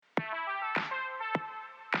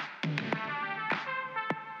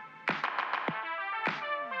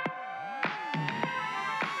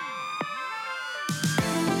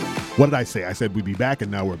What did I say? I said we'd be back, and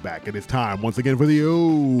now we're back. And it's time once again for the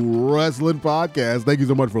Wrestling Podcast. Thank you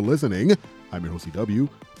so much for listening. I'm your host, CW.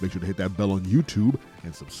 Make sure to hit that bell on YouTube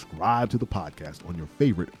and subscribe to the podcast on your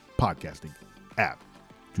favorite podcasting app.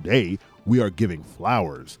 Today, we are giving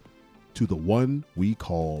flowers to the one we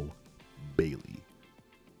call Bayley.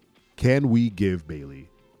 Can we give Bayley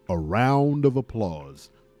a round of applause?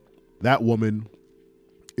 That woman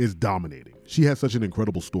is dominating. She has such an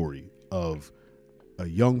incredible story of a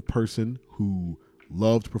young person who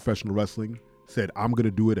loved professional wrestling, said, I'm going to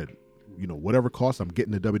do it at, whatever cost. I'm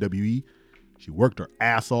getting to WWE. She worked her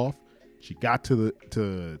ass off. She got to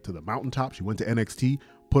the mountaintop. She went to NXT,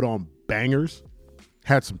 put on bangers,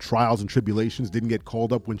 had some trials and tribulations, didn't get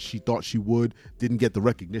called up when she thought she would, didn't get the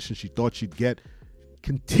recognition she thought she'd get,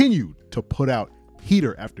 continued to put out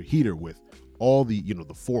heater after heater with all the,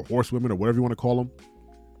 the four horsewomen or whatever you want to call them,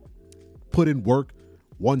 put in work,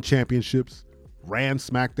 won championships, ran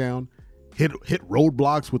SmackDown, hit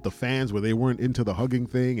roadblocks with the fans where they weren't into the hugging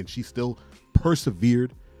thing, and she still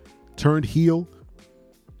persevered, turned heel,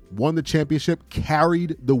 won the championship,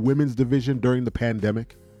 carried the women's division during the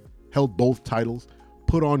pandemic, held both titles,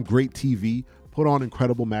 put on great TV, put on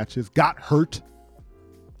incredible matches, got hurt,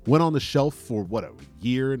 went on the shelf for a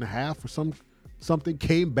year and a half or something,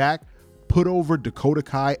 came back, put over Dakota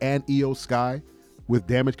Kai and Io Sky with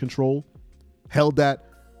Damage Control, held that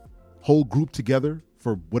whole group together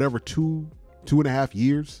for two and a half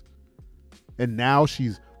years. And now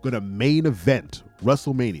she's going to main event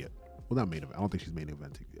WrestleMania. Well, not main event. I don't think she's main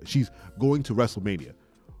eventing. She's going to WrestleMania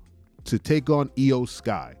to take on Io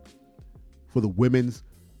Sky for the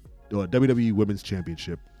WWE Women's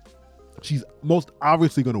Championship. She's most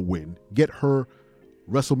obviously going to win, get her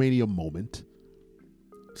WrestleMania moment,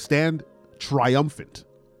 stand triumphant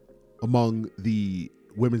among the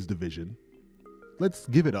women's division. Let's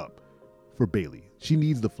give it up for Bayley. She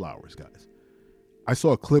needs the flowers, guys. I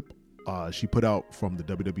saw a clip she put out from the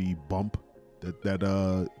WWE Bump,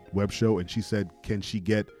 that web show, and she said, can she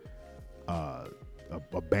get a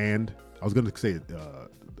band? I was going to say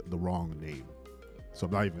the wrong name, so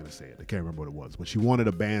I'm not even going to say it. I can't remember what it was, but she wanted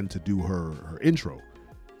a band to do her intro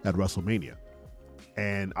at WrestleMania.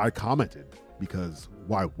 And I commented, because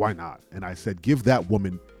why not? And I said, give that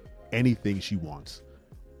woman anything she wants.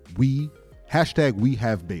 We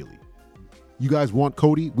have Bayley. You guys want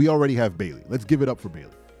Cody? We already have Bayley. Let's give it up for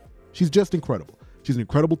Bayley. She's just incredible. She's an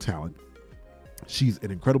incredible talent. She's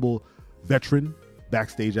an incredible veteran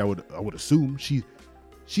backstage. I would assume she's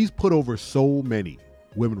put over so many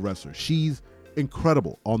women wrestlers. She's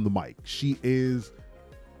incredible on the mic. She is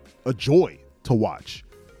a joy to watch.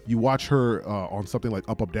 You watch her on something like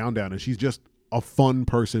Up, Up, Down, Down, and she's just a fun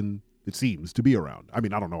person, it seems, to be around. I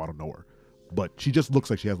mean, I don't know her, but she just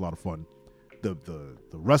looks like she has a lot of fun. The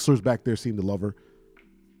wrestlers back there seem to love her.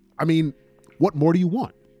 I mean, what more do you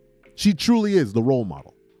want? She truly is the role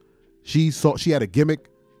model. She had a gimmick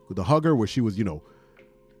with the hugger where she was,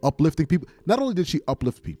 uplifting people. Not only did she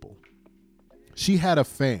uplift people, she had a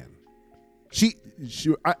fan.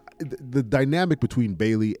 The dynamic between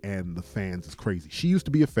Bayley and the fans is crazy. She used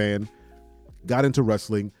to be a fan, got into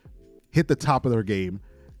wrestling, hit the top of her game,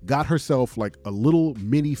 got herself like a little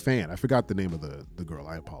mini fan. I forgot the name of the girl.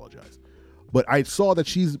 I apologize. But I saw that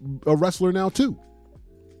she's a wrestler now too.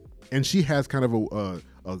 And she has kind of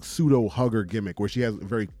a pseudo hugger gimmick where she has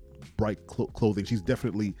very bright clothing. She's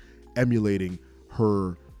definitely emulating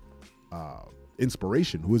her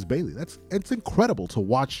inspiration, who is Bayley. It's incredible to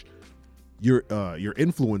watch your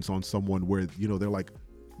influence on someone where, they're like,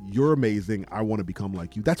 you're amazing, I want to become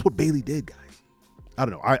like you. That's what Bayley did, guys. I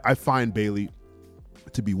don't know. I find Bayley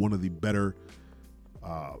to be one of the better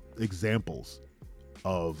examples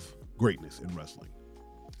of greatness in wrestling.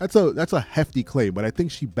 That's a hefty claim, but I think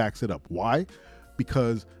she backs it up. Why?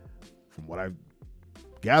 Because from what I've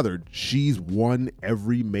gathered, she's won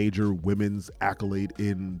every major women's accolade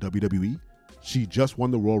in WWE. She just won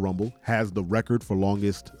the Royal Rumble, has the record for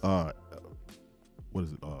longest time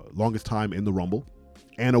in the Rumble,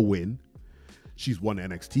 and a win. She's won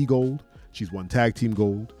NXT gold. She's won tag team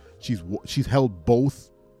gold. She's held both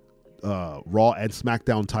Raw and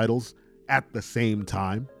SmackDown titles at the same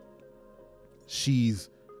time. She's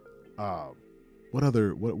what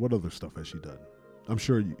other stuff has she done? I'm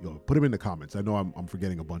sure you put them in the comments. I know I'm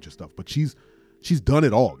forgetting a bunch of stuff, but she's done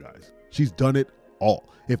it all, guys. She's done it all.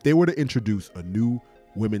 If they were to introduce a new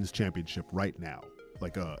women's championship right now,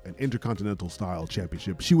 like an intercontinental style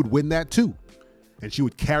championship, she would win that too, and she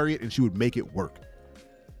would carry it and she would make it work.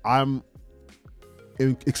 I'm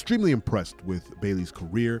extremely impressed with Bayley's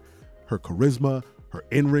career, her charisma, her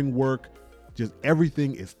in-ring work, just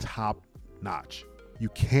everything is top notch. You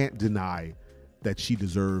can't deny that she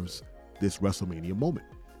deserves this WrestleMania moment.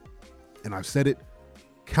 And I've said it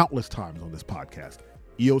countless times on this podcast.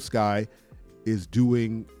 Io Sky is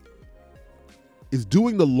doing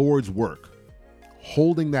the Lord's work,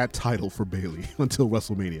 holding that title for Bayley until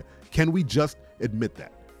WrestleMania. Can we just admit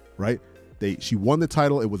that, right? She won the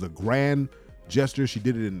title. It was a grand gesture. She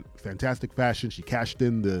did it in fantastic fashion. She cashed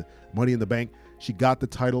in the Money in the Bank. She got the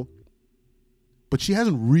title, but she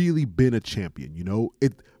hasn't really been a champion. You know,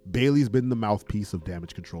 Bayley's been the mouthpiece of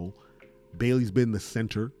Damage Control. Bayley's been the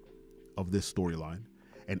center of this storyline,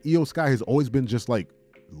 and Io Sky has always been just like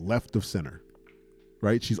left of center,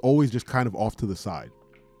 right? She's always just kind of off to the side,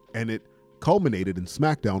 and it culminated in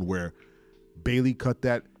SmackDown where Bayley cut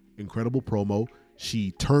that incredible promo.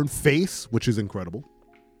 She turned face, which is incredible.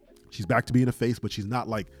 She's back to being a face, but she's not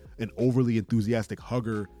like an overly enthusiastic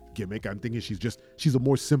hugger gimmick. I'm thinking she's a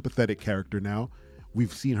more sympathetic character now.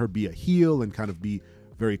 We've seen her be a heel and kind of be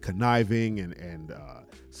very conniving and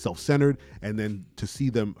self-centered, and then to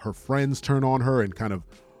see her friends turn on her and kind of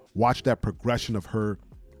watch that progression of her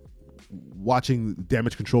watching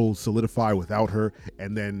Damage Control solidify without her,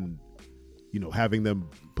 and then, you know, having them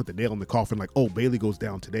put the nail in the coffin, like, oh, Bayley goes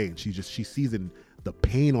down today, and she sees the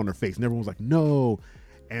pain on her face, and everyone's like, no.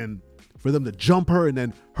 And for them to jump her and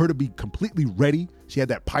then her to be completely ready, she had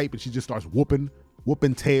that pipe and she just starts whooping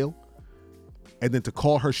tail, and then to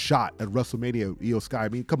call her shot at WrestleMania, Io Sky. I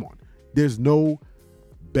mean, come on, there's no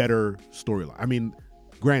better storyline. I mean,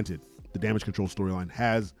 granted, the Damage Control storyline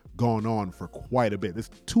has gone on for quite a bit. It's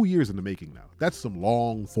 2 years in the making now. That's some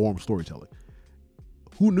long form storytelling.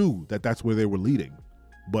 Who knew that that's where they were leading?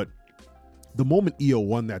 But the moment Io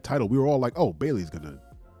won that title, we were all like, oh, Bayley's going to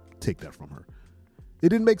take that from her. It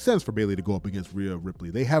didn't make sense for Bayley to go up against Rhea Ripley.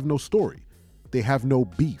 They have no story. They have no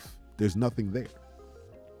beef. There's nothing there.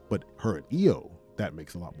 But her and Io, that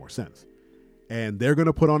makes a lot more sense. And they're going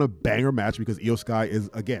to put on a banger match because Io Sky is,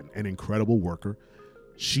 again, an incredible worker.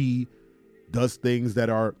 She does things that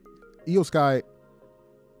are... Io Sky,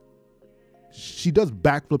 she does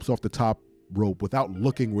backflips off the top rope without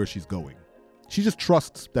looking where she's going. She just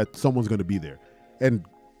trusts that someone's going to be there. And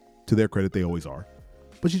to their credit, they always are.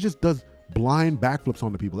 But she just does blind backflips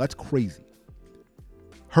on the people. That's crazy.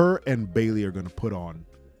 Her and Bayley are going to put on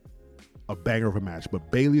a banger of a match, but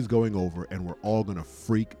Bayley's going over and we're all going to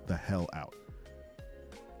freak the hell out.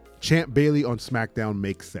 Champ Bayley on SmackDown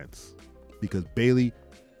makes sense because Bayley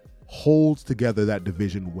holds together that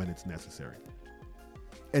division when it's necessary.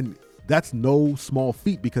 And that's no small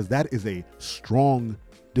feat because that is a strong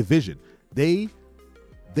division. They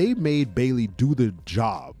made Bayley do the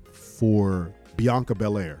job for Bianca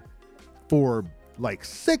Belair for like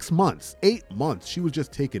 6 months, 8 months. She was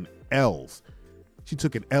just taking L's. She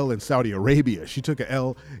took an L in Saudi Arabia. She took an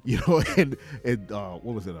L, and what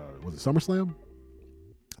was it? Was it SummerSlam?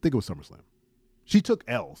 I think it was SummerSlam. She took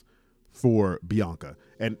L's for Bianca,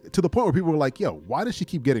 and to the point where people were like, yo, why does she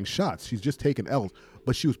keep getting shots? She's just taking L's.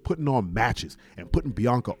 But she was putting on matches and putting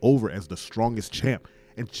Bianca over as the strongest champ,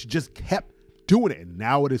 and she just kept doing it, and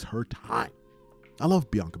now it is her time. I love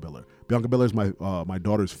Bianca Belair. Bianca Belair is my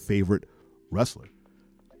daughter's favorite wrestler.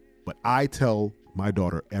 But I tell my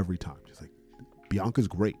daughter every time, she's like, Bianca's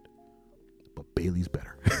great, but Bayley's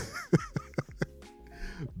better.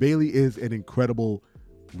 Bayley is an incredible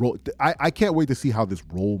role. I can't wait to see how this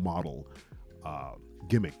role model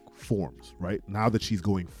gimmick forms, right? Now that she's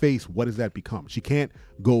going face, what does that become? She can't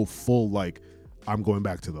go full like, I'm going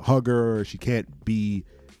back to the hugger. She can't be,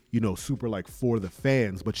 super like for the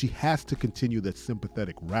fans, but she has to continue that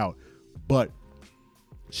sympathetic route. But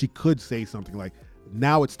she could say something like,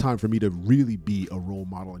 now it's time for me to really be a role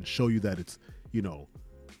model and show you that it's,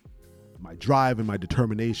 my drive and my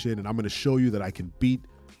determination, and I'm going to show you that I can beat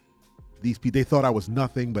these people. They thought I was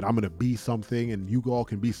nothing, but I'm going to be something, and you all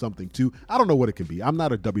can be something too. I don't know what it can be. I'm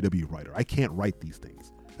not a WWE writer. I can't write these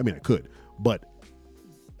things. I mean, I could, but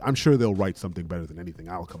I'm sure they'll write something better than anything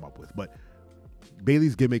I'll come up with. But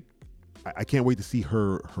Bayley's gimmick, I can't wait to see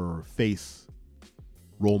her face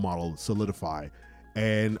role model solidify,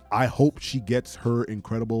 and I hope she gets her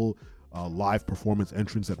incredible live performance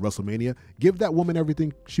entrance at WrestleMania. Give that woman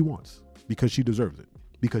everything she wants because she deserves it,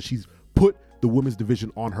 because she's put the women's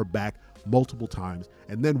division on her back multiple times,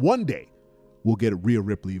 and then one day we'll get Rhea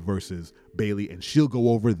Ripley versus Bayley, and she'll go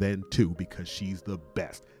over then too because she's the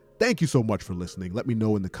best. Thank you so much for listening. Let me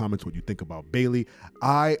know in the comments what you think about Bayley.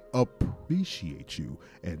 I appreciate you,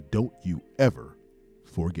 and don't you ever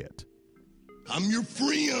forget. I'm your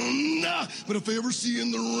friend, but if I ever see you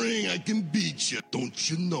in the ring, I can beat you. Don't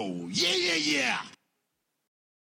you know? Yeah, yeah, yeah.